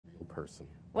person.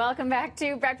 Welcome back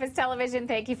to Breakfast Television.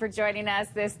 Thank you for joining us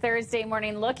this Thursday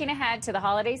morning, looking ahead to the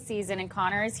holiday season. And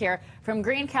Conor is here from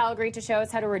Green Calgary to show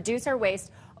us how to reduce our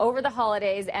waste over the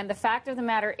holidays. And the fact of the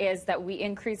matter is that we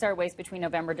increase our waste between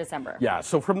November and December. Yeah,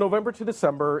 so from November to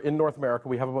December in North America,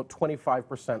 we have about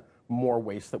 25% more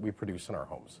waste that we produce in our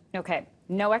homes. Okay,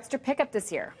 no extra pickup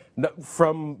this year. No,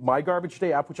 from my Garbage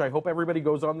Day app, which I hope everybody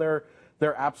goes on their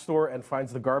app store and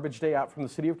finds the Garbage Day app from the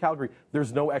City of Calgary,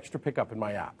 there's no extra pickup in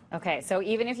my app. Okay, so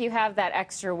even if you have that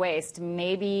extra waste,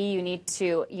 maybe you need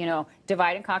to,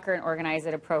 divide and conquer and organize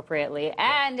it appropriately.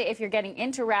 And if you're getting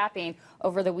into wrapping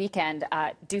over the weekend,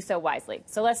 do so wisely.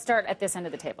 So let's start at this end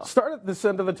of the table. Start at this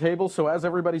end of the table. So as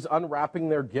everybody's unwrapping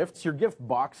their gifts, your gift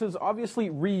boxes, obviously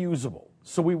reusable.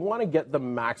 So we want to get the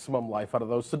maximum life out of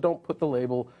those. So don't put the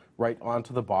label right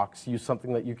onto the box. Use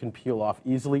something that you can peel off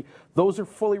easily. Those are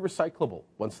fully recyclable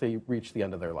once they reach the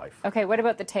end of their life. Okay, what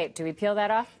about the tape? Do we peel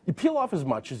that off? You peel off as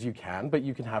much as you can, but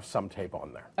you can have some tape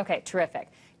on there. Okay, terrific.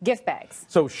 Gift bags.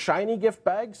 So shiny gift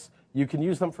bags, you can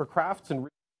use them for crafts and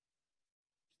reach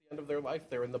the end of their life.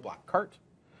 They're in the black cart.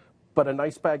 But a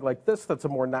nice bag like this, that's a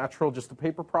more natural, just a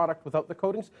paper product without the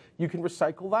coatings, you can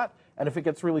recycle that. And if it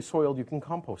gets really soiled, you can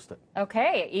compost it.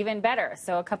 Okay, even better.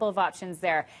 So a couple of options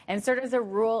there. And sort of the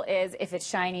rule is if it's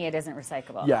shiny, it isn't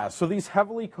recyclable. Yeah, so these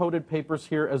heavily coated papers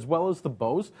here, as well as the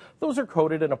bows, those are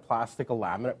coated in a plastic, a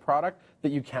laminate product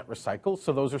that you can't recycle.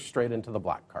 So those are straight into the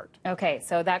black cart. Okay,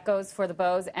 so that goes for the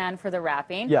bows and for the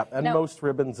wrapping. Yeah, and most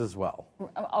ribbons as well.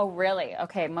 Oh, really?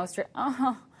 Okay,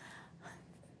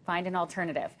 find an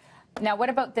alternative. Now, what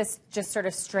about this just sort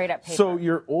of straight up paper? So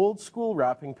your old school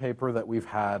wrapping paper that we've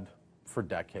had for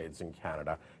decades in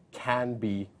Canada can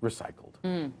be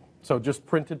recycled. So just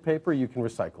printed paper, you can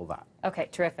recycle that. Okay,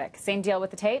 terrific. Same deal with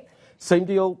the tape? Same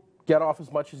deal, get off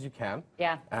as much as you can.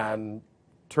 Yeah. And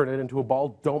turn it into a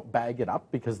ball. Don't bag it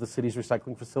up because the city's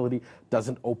recycling facility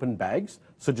doesn't open bags.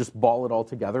 So just ball it all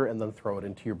together and then throw it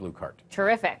into your blue cart.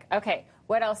 Terrific. Okay,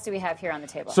 what else do we have here on the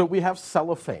table? So we have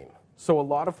cellophane. So a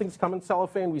lot of things come in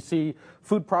cellophane. We see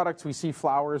food products, we see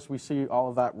flowers, we see all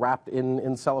of that wrapped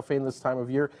in cellophane this time of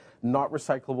year. Not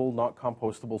recyclable, not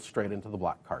compostable, straight into the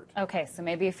black cart. Okay, so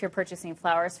maybe if you're purchasing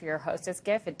flowers for your hostess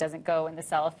gift, it doesn't go in the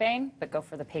cellophane, but go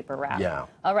for the paper wrap. Yeah.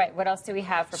 All right, what else do we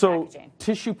have for packaging? So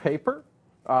tissue paper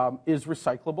is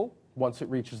recyclable once it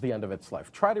reaches the end of its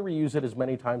life. Try to reuse it as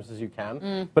many times as you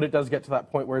can, but it does get to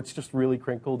that point where it's just really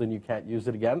crinkled and you can't use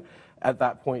it again. At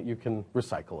that point, you can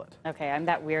recycle it. Okay, I'm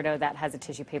that weirdo that has a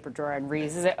tissue paper drawer and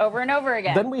reuses it over and over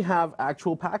again. Then we have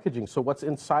actual packaging, so what's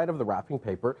inside of the wrapping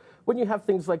paper. When you have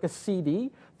things like a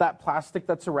CD, that plastic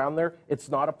that's around there, it's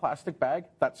not a plastic bag,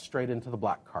 that's straight into the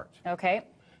black cart. Okay.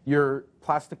 Your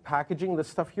plastic packaging, this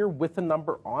stuff here with a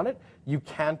number on it, you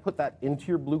can put that into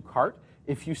your blue cart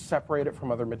if you separate it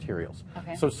from other materials.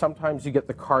 Okay. So sometimes you get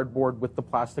the cardboard with the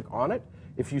plastic on it.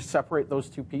 If you separate those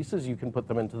two pieces, you can put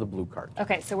them into the blue cart.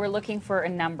 Okay, so we're looking for a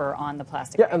number on the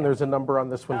plastic. Yeah, and there's a number on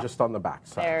this one just on the back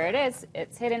side. There it is.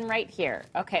 It's hidden right here.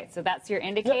 Okay, so that's your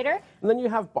indicator. Yeah. And then you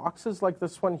have boxes like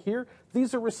this one here.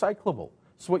 These are recyclable.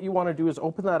 So what you want to do is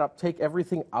open that up, take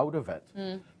everything out of it,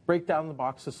 break down the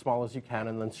box as small as you can,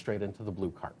 and then straight into the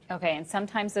blue cart. Okay, and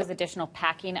sometimes those additional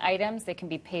packing items, they can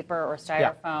be paper or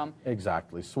styrofoam. Yeah,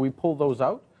 exactly. So we pull those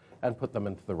out and put them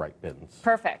into the right bins.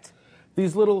 Perfect.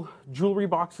 These little jewelry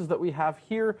boxes that we have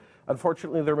here,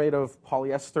 unfortunately, they're made of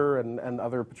polyester and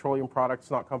other petroleum products,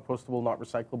 not compostable, not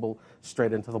recyclable,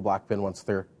 straight into the black bin once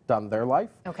they're done their life.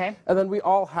 Okay. And then we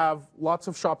all have lots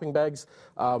of shopping bags.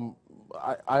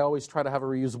 I always try to have a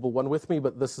reusable one with me,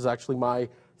 but this is actually my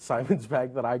Simon's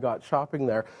bag that I got shopping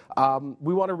there.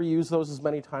 We want to reuse those as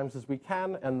many times as we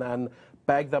can and then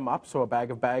bag them up, so a bag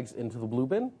of bags into the blue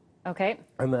bin. Okay.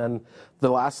 And then the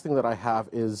last thing that I have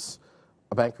is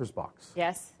a banker's box.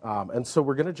 Yes. And so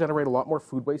we're going to generate a lot more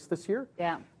food waste this year.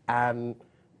 Yeah. And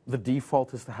the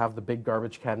default is to have the big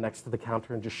garbage can next to the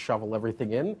counter and just shovel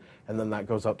everything in, and then that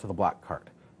goes out to the black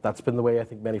cart. That's been the way I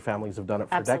think many families have done it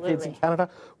for decades in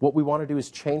Canada. What we want to do is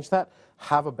change that,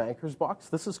 have a banker's box.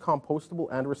 This is compostable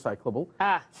and recyclable.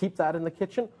 Keep that in the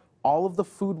kitchen. All of the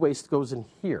food waste goes in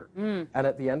here. And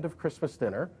at the end of Christmas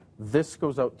dinner, this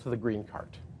goes out to the green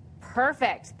cart.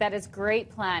 Perfect. That is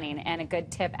great planning and a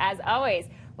good tip as always.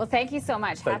 Well, thank you so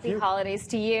much. Happy holidays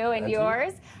to you and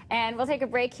yours. And we'll take a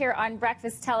break here on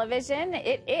Breakfast Television.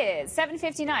 It is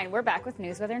 7:59. We're back with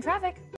news, weather, and traffic.